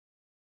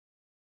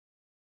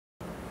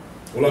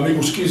Olá,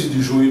 amigos. 15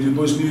 de junho de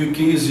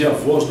 2015, a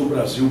voz do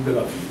Brasil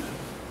pela vida.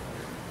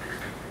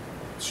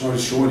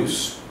 Senhoras e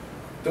senhores,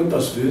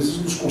 tantas vezes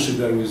nos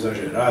consideram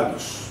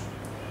exagerados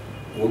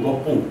quando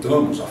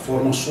apontamos a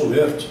forma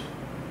solerte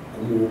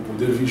como o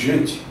poder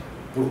vigente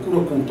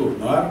procura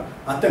contornar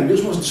até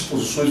mesmo as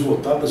disposições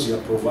votadas e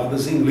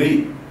aprovadas em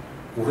lei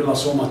com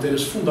relação a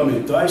matérias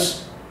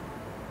fundamentais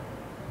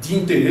de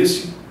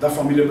interesse da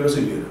família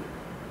brasileira,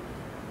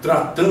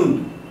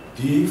 tratando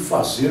de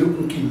fazer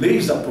com que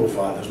leis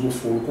aprovadas no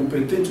foro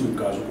competente, no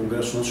caso o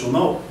Congresso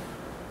Nacional,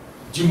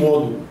 de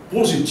modo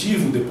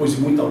positivo, depois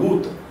de muita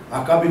luta,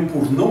 acabem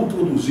por não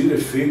produzir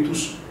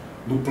efeitos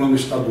no plano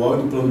estadual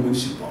e no plano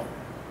municipal.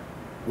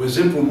 O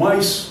exemplo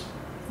mais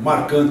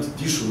marcante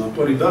disso na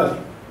atualidade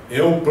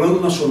é o Plano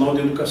Nacional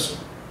de Educação.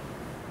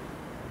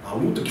 A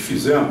luta que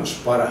fizemos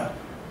para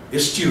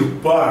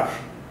extirpar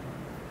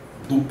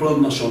do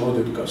Plano Nacional de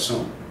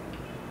Educação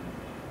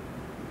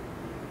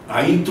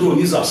a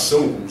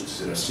entronização, vamos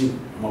dizer assim,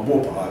 uma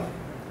boa palavra,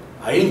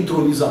 a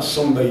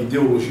entronização da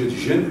ideologia de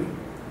gênero,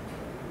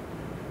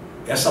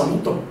 essa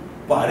luta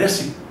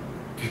parece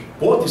que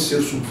pode ser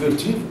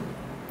subvertida,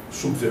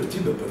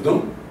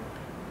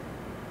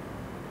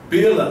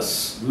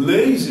 pelas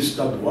leis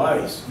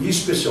estaduais e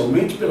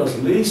especialmente pelas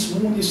leis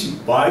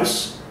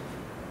municipais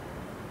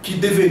que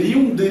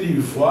deveriam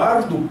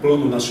derivar do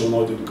Plano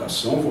Nacional de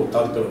Educação,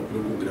 votado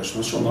pelo Congresso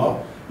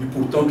Nacional, e,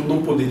 portanto,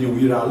 não poderiam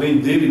ir além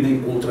dele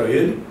nem contra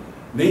ele,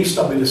 nem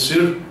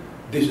estabelecer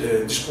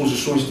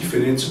disposições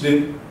diferentes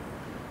dele.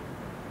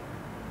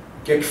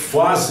 O que é que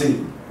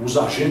fazem os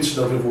agentes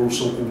da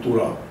Revolução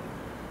Cultural?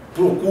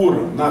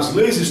 Procuram, nas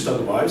leis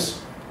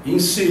estaduais,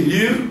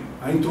 inserir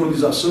a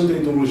entronização da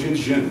ideologia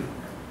de gênero.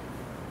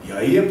 E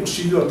aí é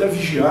possível até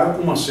vigiar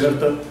com uma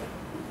certa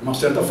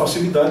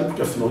facilidade,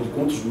 porque, afinal de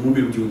contas, o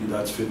número de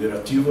unidades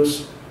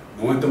federativas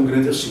não é tão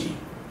grande assim.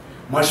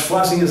 Mas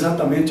fazem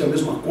exatamente a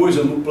mesma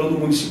coisa no plano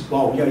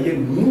municipal, e aí é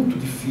muito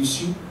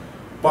difícil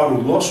para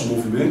o nosso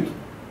movimento,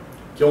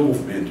 que é um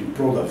movimento em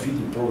prol da vida,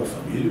 em prol da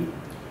família,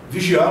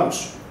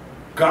 vigiá-los.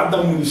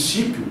 Cada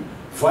município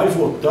vai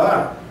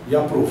votar e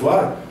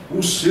aprovar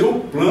o seu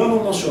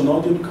Plano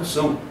Nacional de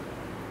Educação.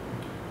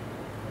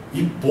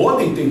 E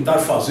podem tentar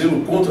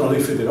fazê-lo contra a lei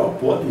federal?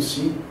 Podem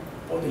sim,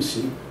 podem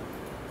sim.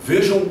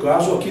 Vejam o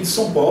caso aqui de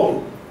São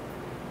Paulo,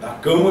 da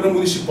Câmara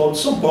Municipal de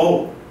São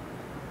Paulo,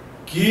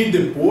 que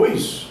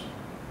depois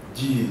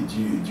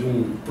de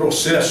um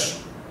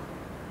processo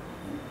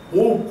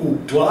pouco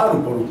claro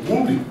para o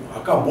público,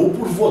 acabou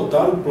por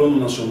votar o Plano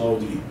Nacional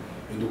de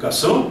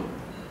Educação,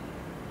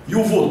 e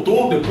o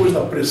votou depois da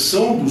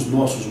pressão dos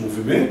nossos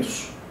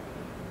movimentos,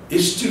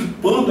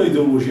 extirpando a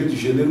ideologia de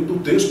gênero do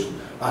texto,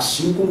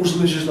 assim como os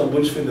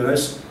legisladores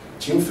federais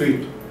tinham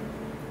feito.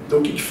 Então,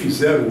 o que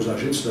fizeram os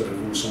agentes da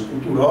Revolução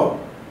Cultural,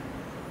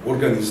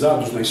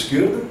 organizados na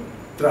esquerda,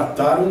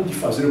 trataram de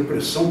fazer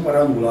pressão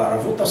para anular a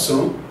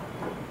votação,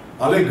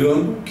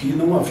 alegando que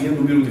não havia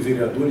número de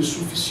vereadores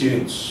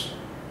suficientes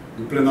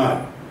no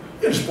plenário.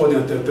 Eles podem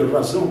até ter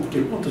razão,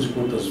 porque quantas e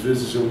quantas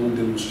vezes eu não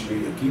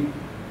denunciei aqui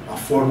a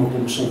forma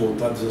como são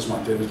votadas as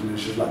matérias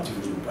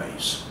legislativas no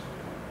país.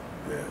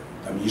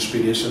 Da minha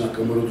experiência na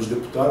Câmara dos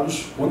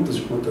Deputados, quantas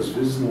e quantas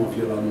vezes não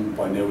havia lá num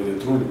painel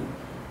eletrônico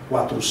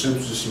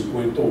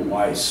 450 ou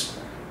mais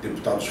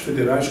deputados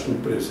federais com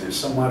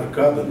presença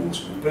marcada no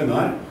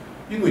plenário,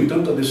 e, no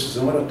entanto, a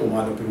decisão era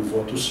tomada pelo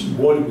voto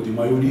simbólico de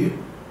maioria,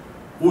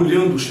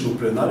 olhando-se no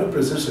plenário a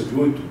presença de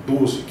 8,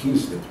 12,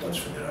 15 deputados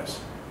federais.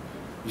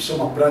 Isso é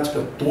uma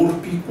prática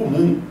torpe e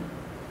comum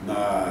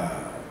na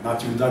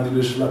atividade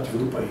legislativa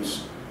do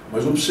país.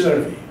 Mas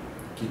observem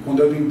que,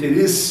 quando é do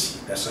interesse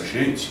dessa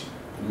gente,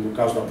 como no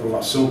caso da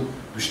aprovação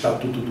do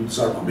Estatuto do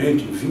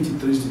Desarmamento, em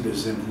 23 de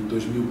dezembro de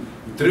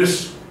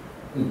 2003,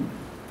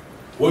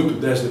 8,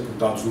 10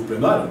 deputados no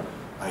plenário,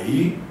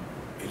 aí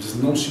eles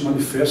não se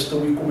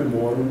manifestam e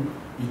comemoram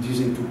e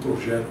dizem que o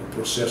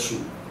processo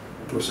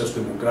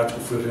democrático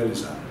foi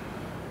realizado.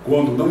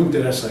 Quando não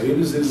interessa a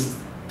eles, eles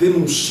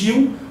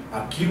denunciam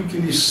aquilo que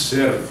lhes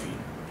serve.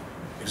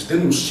 Eles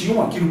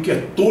denunciam aquilo que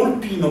é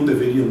torpe e não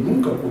deveria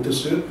nunca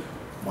acontecer,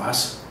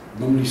 mas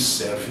não lhes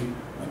serve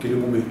naquele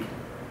momento.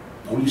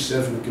 Não lhes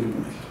serve naquele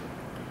momento.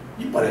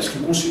 E parece que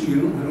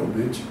conseguiram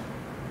realmente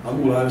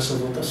anular essa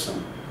votação.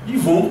 E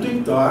vão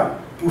tentar,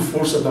 por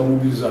força da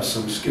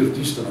mobilização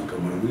esquerdista na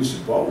Câmara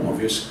Municipal, uma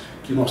vez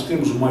que nós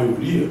temos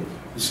maioria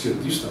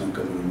esquerdista na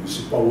Câmara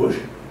Municipal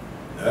hoje,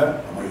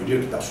 né, a maioria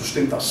que dá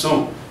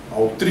sustentação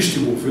ao triste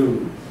governo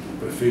do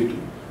prefeito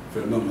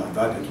Fernando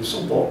Haddad aqui em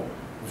São Paulo,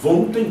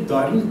 vão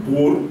tentar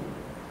impor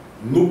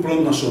no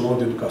Plano Nacional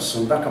de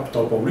Educação da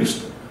capital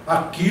paulista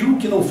aquilo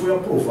que não foi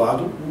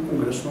aprovado no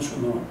Congresso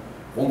Nacional.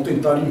 Vão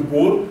tentar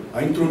impor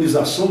a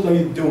entronização da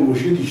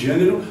ideologia de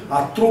gênero,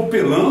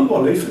 atropelando a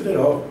lei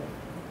federal.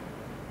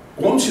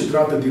 Quando se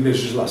trata de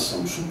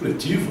legislação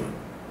supletiva,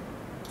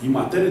 em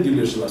matéria de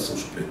legislação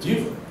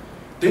supletiva,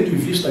 tendo em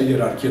vista a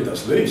hierarquia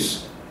das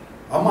leis,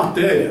 a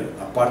matéria,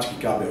 a parte que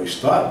cabe ao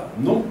Estado,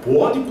 não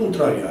pode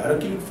contrariar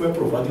aquilo que foi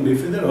aprovado em lei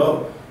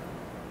federal.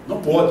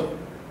 Não pode.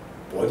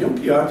 Pode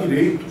ampliar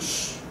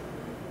direitos.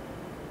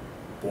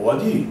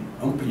 pode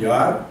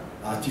ampliar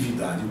a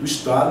atividade do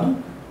Estado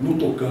no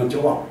tocante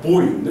ao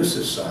apoio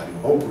necessário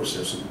ao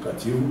processo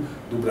educativo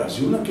do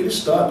Brasil naquele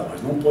Estado,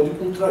 mas não pode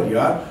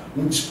contrariar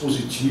um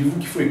dispositivo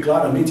que foi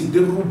claramente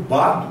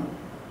derrubado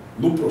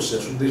no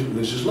processo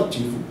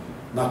legislativo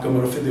na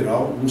Câmara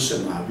Federal, no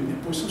Senado e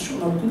depois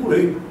sancionado como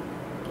lei.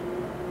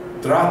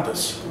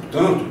 Trata-se,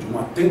 portanto, de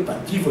uma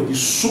tentativa de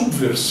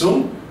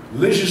subversão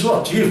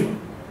legislativa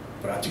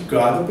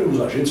praticada pelos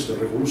agentes da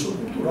Revolução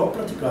Cultural,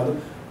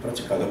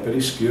 praticada pela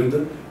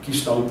esquerda que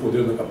está no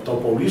poder na capital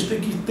paulista e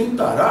que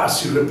tentará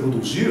se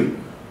reproduzir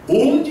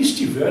onde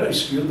estiver a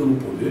esquerda no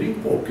poder em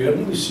qualquer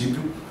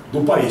município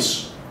do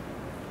país.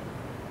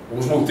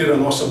 Vamos manter a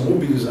nossa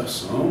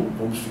mobilização,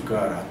 vamos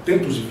ficar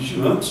atentos e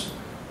vigilantes,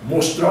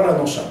 mostrar a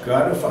nossa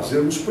cara,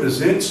 fazermos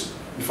presentes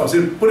e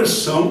fazer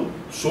pressão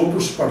sobre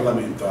os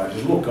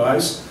parlamentares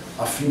locais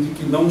a fim de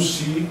que não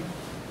se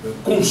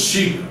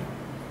consiga,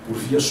 por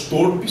vias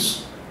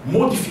torpes,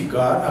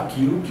 modificar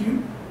aquilo que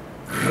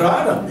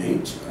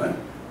raramente, né,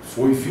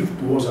 foi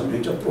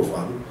virtuosamente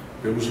aprovado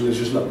pelos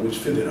legisladores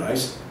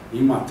federais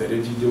em matéria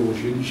de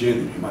ideologia de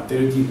gênero, em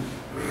matéria de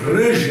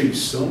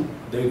rejeição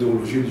da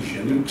ideologia de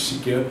gênero que se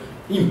quer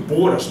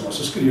impor às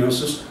nossas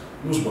crianças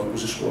nos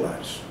bancos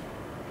escolares.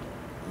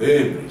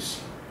 Lembrem-se,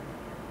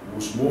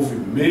 os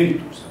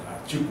movimentos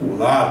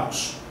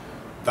articulados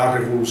da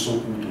Revolução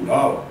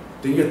Cultural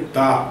têm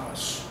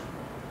etapas.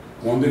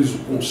 Quando eles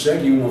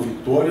conseguem uma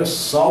vitória,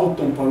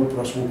 saltam para o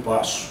próximo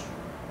passo.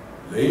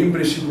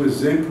 Lembre-se do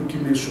exemplo que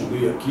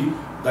mencionei aqui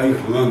da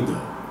Irlanda,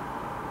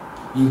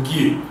 em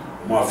que,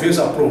 uma vez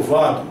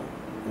aprovado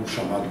o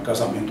chamado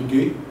casamento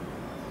gay,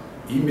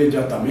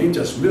 imediatamente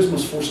as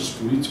mesmas forças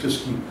políticas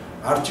que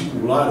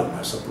articularam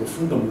essa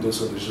profunda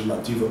mudança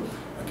legislativa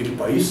naquele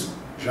país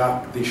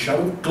já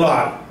deixaram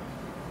claro,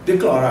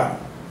 declararam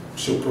o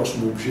seu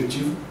próximo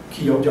objetivo,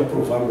 que é o de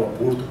aprovar o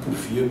aborto por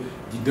via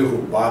de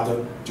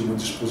derrubada de uma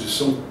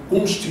disposição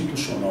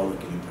constitucional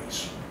daquele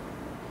país.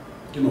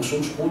 E nós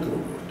somos contra o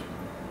aborto,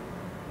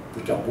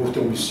 porque aborto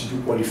é um homicídio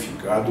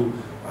qualificado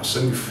a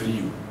sangue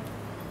frio.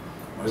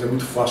 Mas é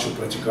muito fácil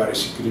praticar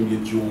esse crime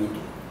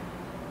hediondo,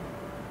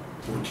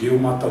 porque o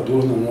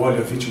matador não olha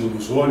a vítima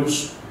nos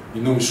olhos e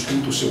não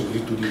escuta o seu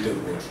grito de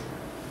terror.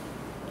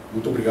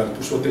 Muito obrigado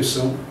por sua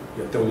atenção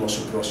e até o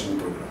nosso próximo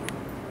programa.